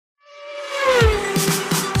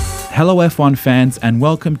Hello F1 fans and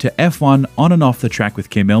welcome to F1 On and Off the Track with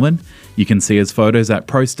Kim Illman. You can see his photos at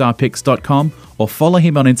prostarpics.com or follow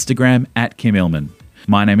him on Instagram at Kim Illman.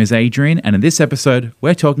 My name is Adrian and in this episode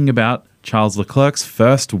we're talking about Charles Leclerc's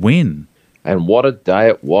first win. And what a day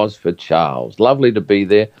it was for Charles. Lovely to be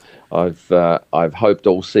there. I've hoped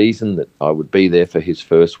all season that I would be there for his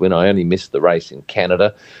first win. I only missed the race in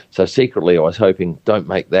Canada. So secretly I was hoping, don't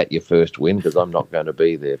make that your first win because I'm not going to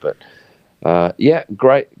be there. But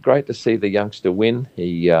great to see the youngster win.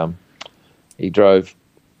 He drove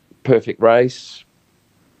perfect race.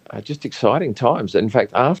 Just exciting times. In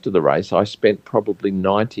fact, after the race, I spent probably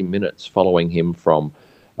 90 minutes following him from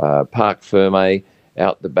Parc Fermé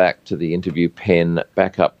out the back to the interview pen,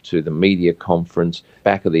 back up to the media conference,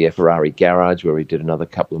 back of the Ferrari garage where he did another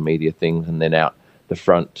couple of media things, and then out the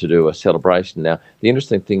front to do a celebration. Now, the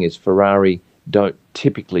interesting thing is Ferrari don't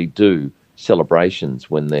typically do celebrations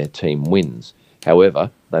when their team wins. However,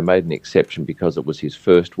 they made an exception because it was his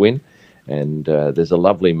first win, and there's a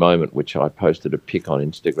lovely moment which I posted a pic on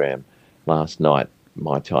Instagram last night,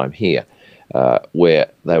 my time here, where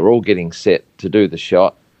they were all getting set to do the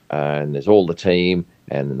shot, and there's all the team,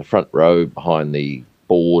 and in the front row behind the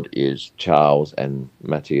board is Charles and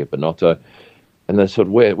Mattia Binotto, and they said,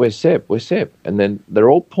 where's Seb? Where's Seb? And then they're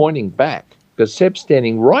all pointing back, because Seb's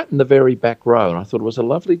standing right in the very back row, and I thought it was a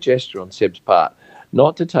lovely gesture on Seb's part,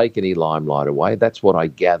 not to take any limelight away. That's what I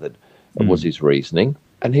gathered was his reasoning.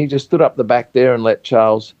 And he just stood up the back there and let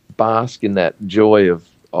Charles bask in that joy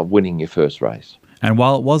of winning your first race. And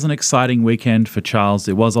while it was an exciting weekend for Charles,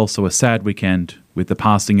 it was also a sad weekend with the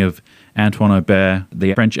passing of Anthoine Hubert,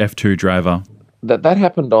 the French F2 driver. That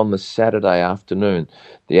happened on the Saturday afternoon.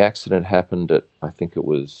 The accident happened at, I think it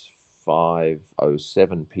was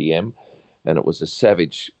 5:07 p.m., and it was a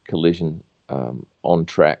savage collision on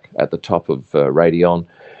track at the top of Radion.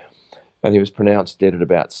 And he was pronounced dead at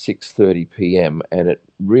about 6:30 p.m. and it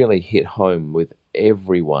really hit home with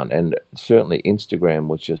everyone. And certainly Instagram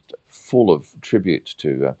was just full of tributes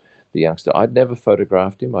to the youngster. I'd never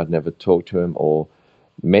photographed him. I'd never talked to him or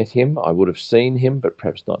met him. I would have seen him, but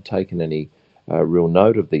perhaps not taken any real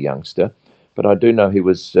note of the youngster. But I do know he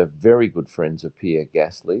was very good friends of Pierre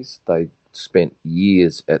Gasly's. They spent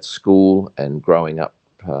years at school and growing up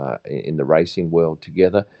in the racing world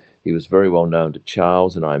together. He was very well known to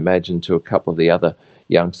Charles, and I imagine to a couple of the other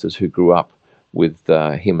youngsters who grew up with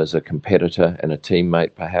him as a competitor and a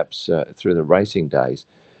teammate, perhaps through the racing days.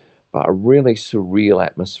 But a really surreal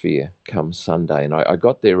atmosphere come Sunday, and I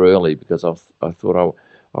got there early because I thought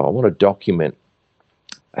I want to document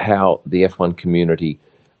how the F1 community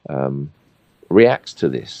reacts to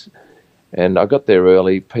this. And I got there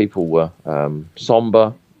early. People were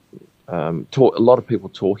somber, a lot of people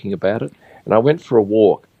talking about it, and I went for a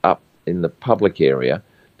walk up in the public area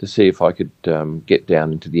to see if I could get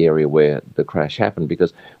down into the area where the crash happened,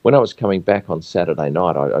 because when I was coming back on Saturday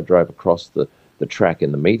night, I drove across the track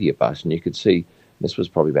in the media bus, and you could see, this was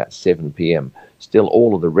probably about 7 p.m, still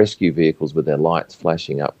all of the rescue vehicles with their lights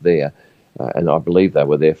flashing up there, and I believe they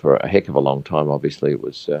were there for a heck of a long time. Obviously it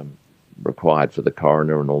was required for the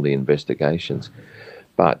coroner and all the investigations.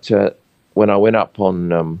 But when I went up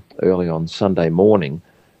on early on Sunday morning,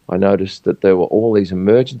 I noticed that there were all these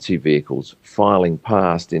emergency vehicles filing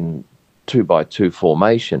past in 2x2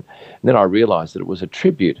 formation. And then I realised that it was a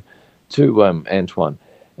tribute to Anthoine.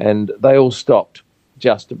 And they all stopped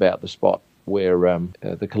just about the spot where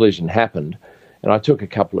the collision happened. And I took a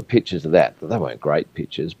couple of pictures of that. They weren't great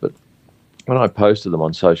pictures, but when I posted them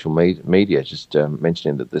on social media, just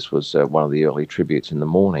mentioning that this was one of the early tributes in the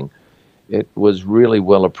morning, it was really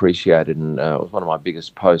well appreciated, and it was one of my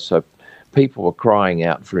biggest posts. So people were crying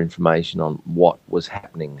out for information on what was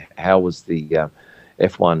happening. How was the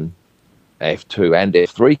F1, F2 and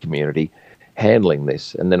F3 community handling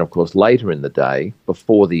this? And then, of course, later in the day,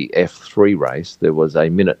 before the F3 race, there was a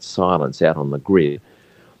minute's silence out on the grid.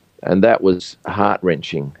 And that was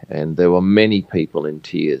heart-wrenching. And there were many people in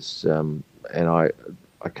tears. And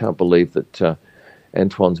I can't believe that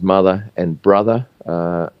Anthoine's mother and brother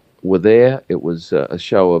were there. It was a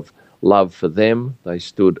show of love for them. They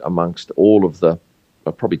stood amongst all of the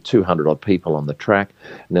probably 200 odd people on the track,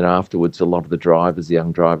 and then afterwards a lot of the drivers, the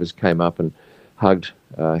young drivers, came up and hugged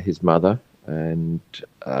his mother, and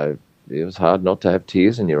it was hard not to have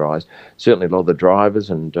tears in your eyes. Certainly a lot of the drivers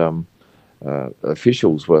and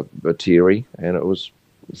officials were teary, and it was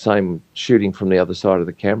the same shooting from the other side of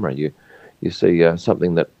the camera. You see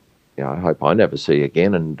something that I hope I never see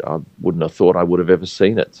again, and I wouldn't have thought I would have ever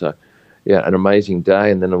seen it. So, yeah, an amazing day.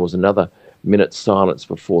 And then there was another minute's silence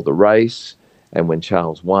before the race, and when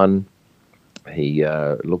Charles won, he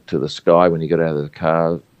looked to the sky when he got out of the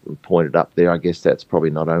car, pointed up there. I guess that's probably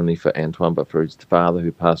not only for Anthoine, but for his father,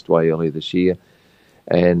 who passed away earlier this year.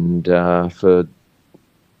 And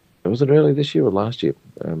was it early this year or last year?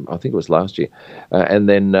 I think it was last year. And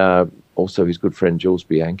then also his good friend Jules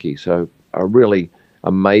Bianchi. So a really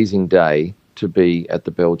amazing day to be at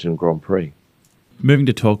the Belgian Grand Prix. Moving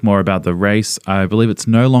to talk more about the race, I believe it's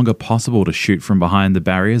no longer possible to shoot from behind the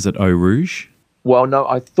barriers at Eau Rouge. Well, no,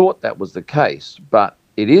 I thought that was the case, but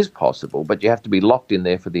it is possible, but you have to be locked in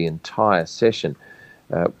there for the entire session.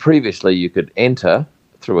 Previously, you could enter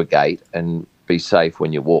through a gate and be safe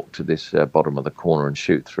when you walk to this bottom of the corner and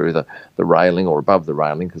shoot through the railing or above the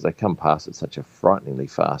railing, because they come past at such a frighteningly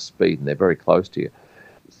fast speed and they're very close to you.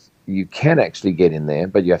 You can actually get in there,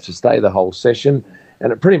 but you have to stay the whole session,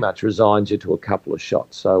 and it pretty much resigns you to a couple of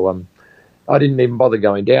shots. So I didn't even bother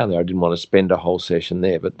going down there. I didn't want to spend a whole session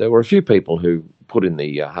there, but there were a few people who put in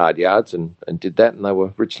the hard yards and did that, and they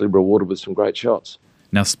were richly rewarded with some great shots.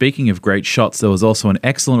 Now, speaking of great shots, there was also an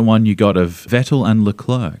excellent one you got of Vettel and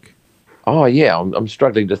Leclerc. Oh, yeah, I'm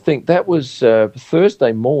struggling to think. That was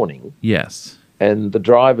Thursday morning. Yes. And the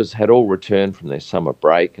drivers had all returned from their summer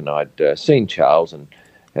break, and I'd seen Charles and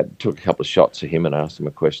took a couple of shots of him and asked him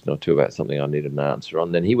a question or two about something I needed an answer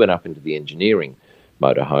on. Then he went up into the engineering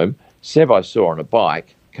motorhome. Seb, I saw on a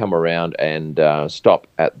bike, come around and stop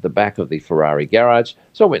at the back of the Ferrari garage.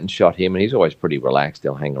 So I went and shot him, and he's always pretty relaxed.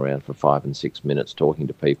 He'll hang around for 5 and 6 minutes talking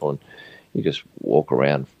to people, and you just walk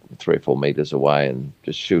around 3 or 4 meters away and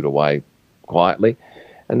just shoot away quietly.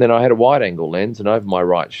 And then I had a wide-angle lens, and over my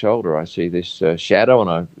right shoulder I see this shadow, and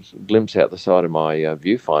I glimpse out the side of my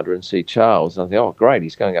viewfinder and see Charles. And I think, oh, great,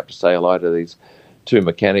 he's going up to say hello to these two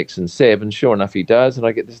mechanics and Seb, and sure enough he does, and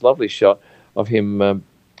I get this lovely shot of him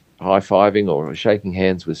high-fiving or shaking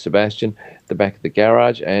hands with Sebastian at the back of the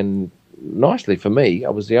garage, and nicely for me,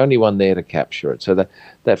 I was the only one there to capture it. So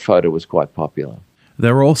that photo was quite popular.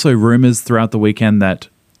 There were also rumours throughout the weekend that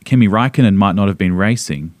Kimi Räikkönen might not have been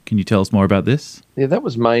racing. Can you tell us more about this? Yeah, that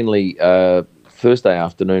was mainly Thursday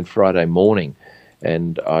afternoon, Friday morning.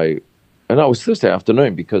 And it was Thursday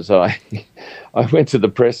afternoon because I went to the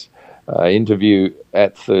press interview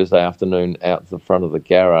at Thursday afternoon out the front of the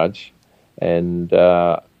garage, and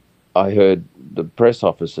I heard the press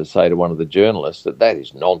officer say to one of the journalists that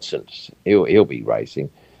is nonsense. He'll be racing.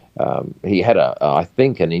 He had I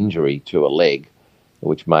think an injury to a leg,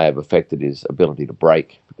 which may have affected his ability to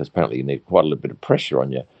brake, because apparently you need quite a little bit of pressure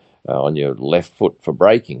on your left foot for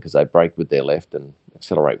braking, because they brake with their left and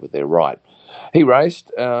accelerate with their right. He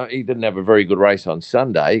raced. He didn't have a very good race on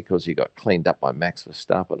Sunday because he got cleaned up by Max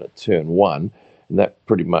Verstappen at turn 1, and that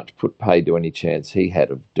pretty much put paid to any chance he had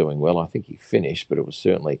of doing well. I think he finished, but it was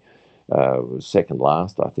certainly was second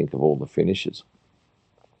last, I think, of all the finishes.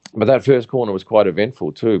 But that first corner was quite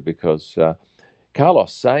eventful too, because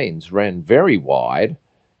Carlos Sainz ran very wide,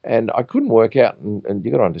 and I couldn't work out, and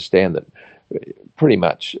you've got to understand that pretty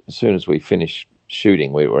much as soon as we finished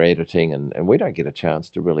shooting, we were editing, and we don't get a chance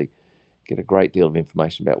to really get a great deal of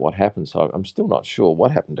information about what happened. So I'm still not sure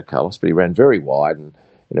what happened to Carlos, but he ran very wide, and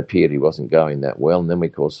it appeared he wasn't going that well. And then,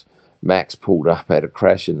 of course, Max pulled up, had a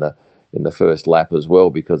crash in the first lap as well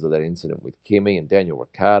because of that incident with Kimi, and Daniel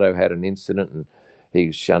Ricciardo had an incident, and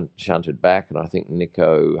he shunted back, and I think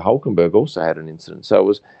Nico Hülkenberg also had an incident. So it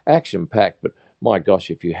was action-packed, but my gosh,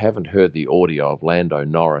 if you haven't heard the audio of Lando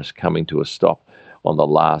Norris coming to a stop on the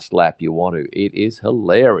last lap, you want to. It is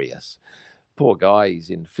hilarious. Poor guy, he's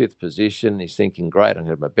in 5th position. He's thinking, great, I'm going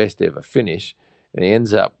to have my best ever finish. And he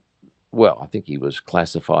ends up, well, I think he was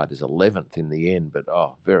classified as 11th in the end, but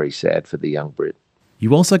very sad for the young Brit.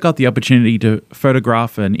 You also got the opportunity to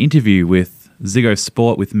photograph an interview with Ziggo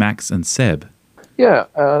Sport with Max and Seb. Yeah,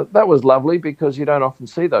 that was lovely because you don't often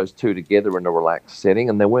see those two together in a relaxed setting,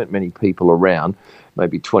 and there weren't many people around,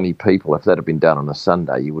 maybe 20 people. If that had been done on a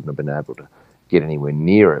Sunday, you wouldn't have been able to get anywhere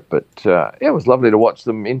near it. But it was lovely to watch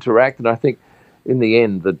them interact, and I think in the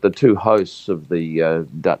end the two hosts of the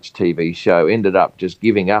Dutch TV show ended up just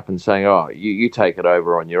giving up and saying, you take it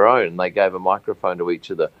over on your own. And they gave a microphone to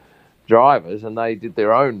each of the drivers, and they did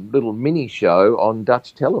their own little mini show on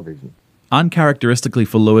Dutch television. Uncharacteristically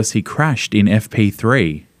for Lewis, he crashed in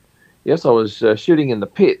FP3. Yes, I was shooting in the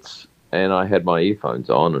pits, and I had my earphones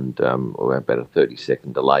on, and about a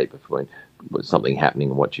 30-second delay between something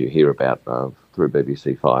happening and what you hear about through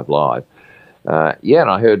BBC 5 Live. And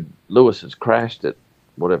I heard Lewis has crashed at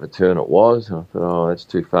whatever turn it was, and I thought, that's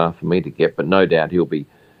too far for me to get, but no doubt he'll be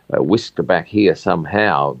whisked back here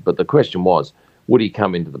somehow. But the question was, would he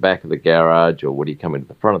come into the back of the garage, or would he come into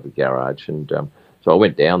the front of the garage? And so I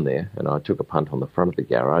went down there, and I took a punt on the front of the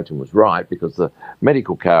garage, and was right, because the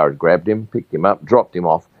medical car had grabbed him, picked him up, dropped him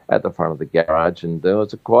off at the front of the garage, and there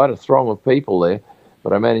was quite a throng of people there.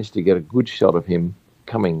 but I managed to get a good shot of him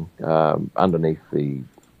coming underneath the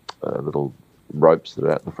little ropes that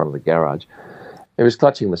are out the front of the garage. He was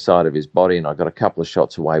clutching the side of his body, and I got a couple of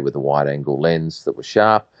shots away with a wide-angle lens that was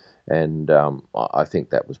sharp, and I think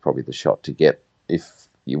that was probably the shot to get if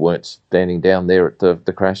you weren't standing down there at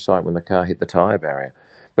the crash site when the car hit the tyre barrier.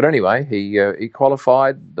 But anyway, he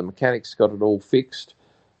qualified. The mechanics got it all fixed,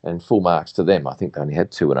 and full marks to them. I think they only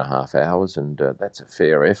had 2.5 hours, and that's a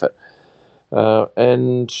fair effort.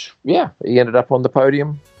 And yeah, he ended up on the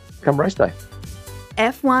podium come race day.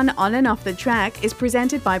 F1 On and Off the Track is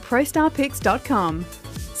presented by ProStarPics.com.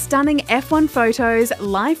 Stunning F1 photos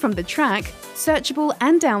live from the track, searchable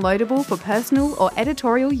and downloadable for personal or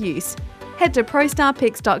editorial use. Head to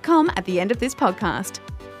ProStarPics.com at the end of this podcast.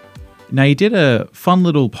 Now, you did a fun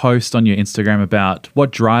little post on your Instagram about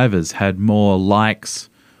what drivers had more likes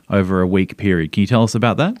over a week period. Can you tell us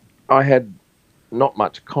about that? I had not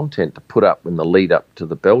much content to put up in the lead up to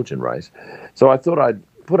the Belgian race, so I thought I'd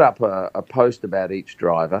put up a post about each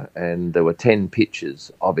driver, and there were 10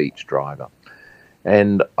 pictures of each driver.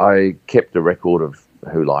 And I kept a record of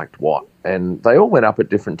who liked what. And they all went up at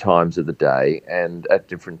different times of the day and at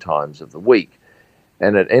different times of the week.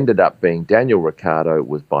 And it ended up being Daniel Ricciardo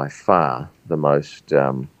was by far the most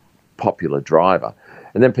popular driver.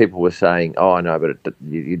 And then people were saying, oh, I know, but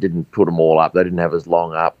you didn't put them all up. They didn't have as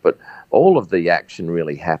long up. But all of the action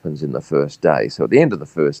really happens in the first day. So at the end of the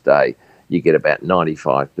first day, you get about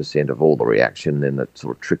 95% of all the reaction, and then it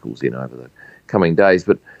sort of trickles in over the coming days.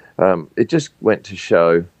 But it just went to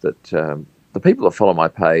show that the people that follow my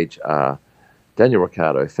page are Daniel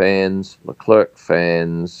Ricciardo fans, Leclerc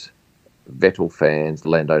fans, Vettel fans,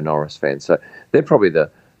 Lando Norris fans. So they're probably the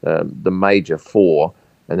major four.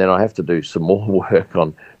 And then I have to do some more work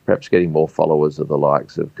on perhaps getting more followers of the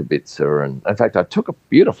likes of Kubica. And in fact, I took a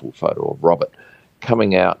beautiful photo of Robert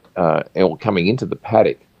coming out or coming into the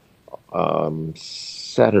paddock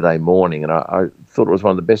Saturday morning, and I thought it was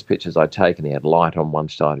one of the best pictures I'd taken. He had light on one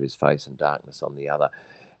side of his face and darkness on the other,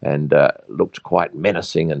 and looked quite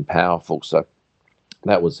menacing and powerful. So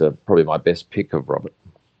that was probably my best pick of Robert.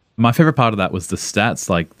 My favourite part of that was the stats,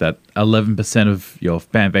 like that 11% of your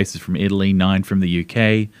fan base is from Italy, 9 from the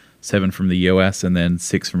UK, 7 from the US, and then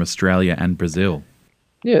 6 from Australia and Brazil.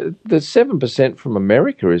 Yeah, the 7% from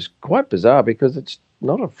America is quite bizarre because it's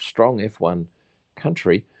not a strong F1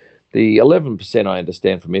 country. The 11% I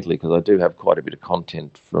understand from Italy, because I do have quite a bit of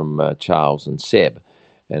content from Charles and Seb.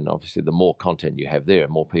 And obviously the more content you have there,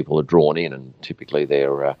 more people are drawn in, and typically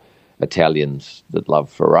they're Italians that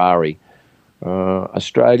love Ferrari.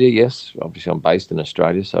 Australia, yes, obviously I'm based in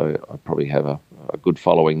Australia, so I probably have a good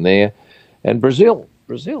following there. And Brazil,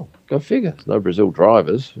 go figure. There's no Brazil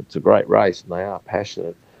drivers. It's a great race, and they are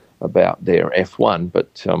passionate about their F1.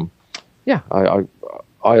 But yeah,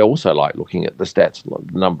 I also like looking at the stats,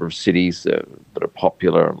 the number of cities that are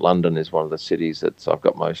popular. London is one of the cities that I've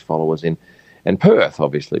got most followers in, and Perth,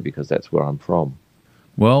 obviously, because that's where I'm from.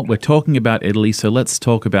 Well, we're talking about Italy, so let's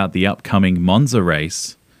talk about the upcoming Monza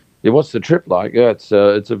race. Yeah, what's the trip like? Yeah, it's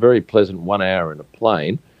a very pleasant 1 hour in a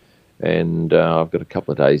plane, and I've got a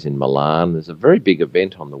couple of days in Milan. There's a very big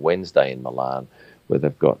event on the Wednesday in Milan where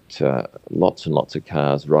they've got lots and lots of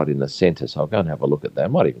cars right in the centre, so I'll go and have a look at that. I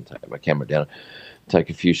might even take my camera down,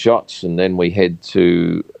 take a few shots, and then we head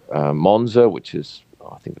to Monza, which is,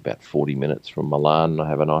 I think, about 40 minutes from Milan. I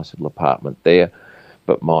have a nice little apartment there.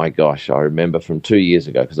 But my gosh, I remember from 2 years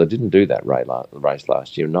ago, because I didn't do that race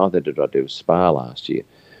last year, neither did I do Spa last year.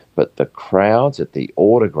 But the crowds at the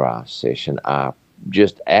autograph session are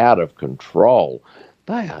just out of control.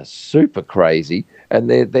 They are super crazy, and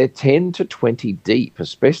they're 10 to 20 deep,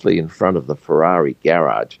 especially in front of the Ferrari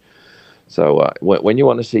garage. So when you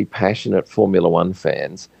want to see passionate Formula One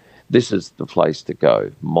fans, this is the place to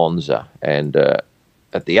go, Monza. And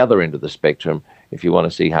at the other end of the spectrum, if you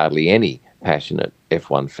want to see hardly any passionate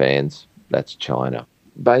F1 fans, that's China.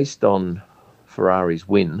 Based on Ferrari's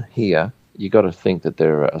win here, you got to think that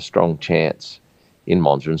they're a strong chance in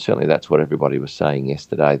Monza, and certainly that's what everybody was saying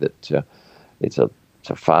yesterday, that it's a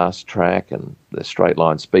fast track and the straight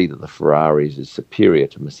line speed of the Ferraris is superior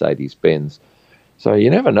to Mercedes-Benz. So you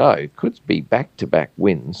never know. It could be back-to-back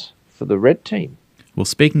wins for the red team. Well,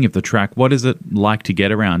 speaking of the track, what is it like to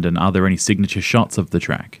get around, and are there any signature shots of the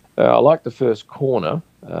track? I like the first corner.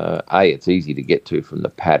 It's easy to get to from the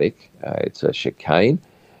paddock. It's a chicane.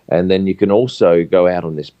 And then you can also go out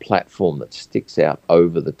on this platform that sticks out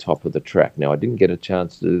over the top of the track. Now, I didn't get a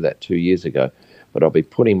chance to do that 2 years ago, but I'll be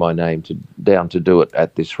putting my name down to do it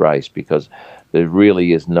at this race, because there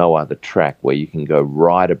really is no other track where you can go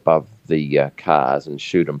right above the cars and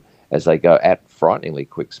shoot them as they go at frighteningly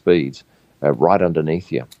quick speeds right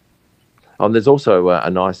underneath you. There's also a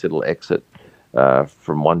nice little exit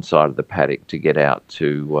from one side of the paddock to get out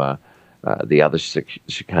to the other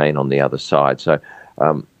chicane on the other side. So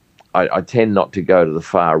I tend not to go to the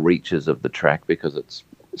far reaches of the track because it's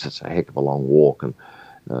just a heck of a long walk, and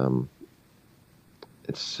I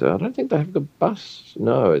don't think they have a bus.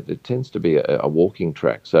 No, it tends to be a walking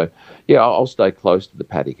track. So yeah, I'll stay close to the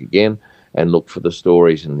paddock again and look for the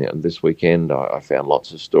stories. And this weekend I found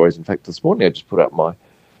lots of stories. In fact, this morning I just put up my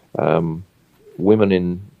women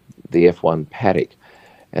in the F1 paddock,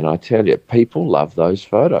 and I tell you, people love those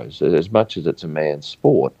photos as much as it's a man's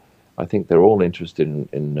sport. I think they're all interested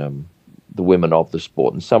in the women of the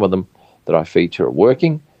sport, and some of them that I feature are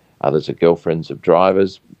working, others are girlfriends of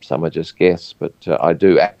drivers, some are just guests, but I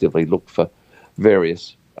do actively look for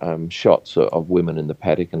various shots of women in the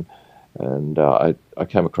paddock, and I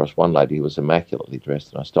came across one lady who was immaculately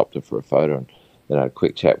dressed, and I stopped her for a photo, and then I had a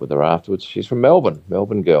quick chat with her afterwards. She's from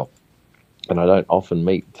Melbourne girl, and I don't often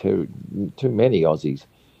meet too many Aussies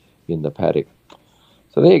in the paddock.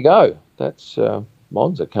 So there you go. That's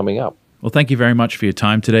Monza coming up. Well, thank you very much for your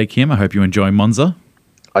time today, Kim. I hope you enjoy Monza.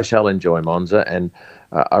 I shall enjoy Monza, and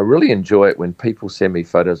I really enjoy it when people send me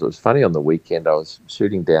photos. It was funny on the weekend. I was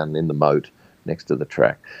shooting down in the moat next to the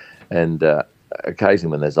track, and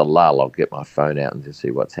occasionally when there's a lull, I'll get my phone out and just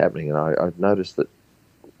see what's happening. And I've noticed that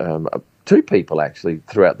two people actually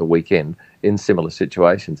throughout the weekend in similar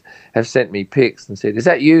situations have sent me pics and said, "Is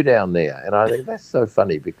that you down there?" And I think that's so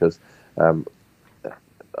funny because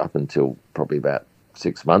up until probably about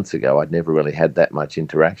 6 months ago, I'd never really had that much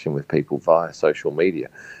interaction with people via social media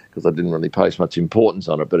because I didn't really place much importance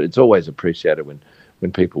on it. But it's always appreciated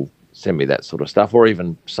when people send me that sort of stuff, or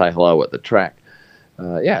even say hello at the track.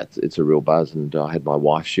 It's a real buzz. And I had my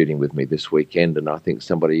wife shooting with me this weekend, and I think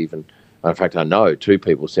somebody even, in fact, I know 2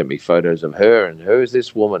 people sent me photos of her, and who is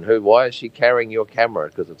this woman? Why is she carrying your camera?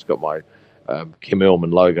 Because it's got my Kim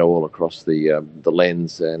Illman logo all across the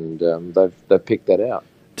lens, and they've picked that out.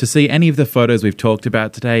 To see any of the photos we've talked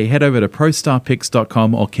about today, head over to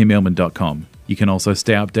prostarpics.com or kimillman.com. You can also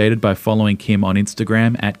stay updated by following Kim on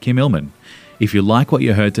Instagram @KimIllman. If you like what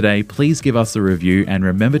you heard today, please give us a review and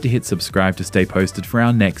remember to hit subscribe to stay posted for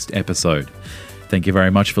our next episode. Thank you very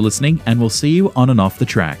much for listening, and we'll see you on and off the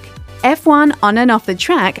track. F1 On and Off the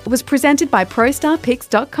Track was presented by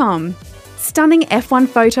prostarpics.com. Stunning F1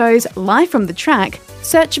 photos live from the track,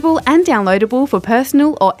 searchable and downloadable for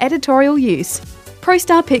personal or editorial use.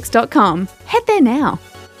 prostarpics.com. Head there now.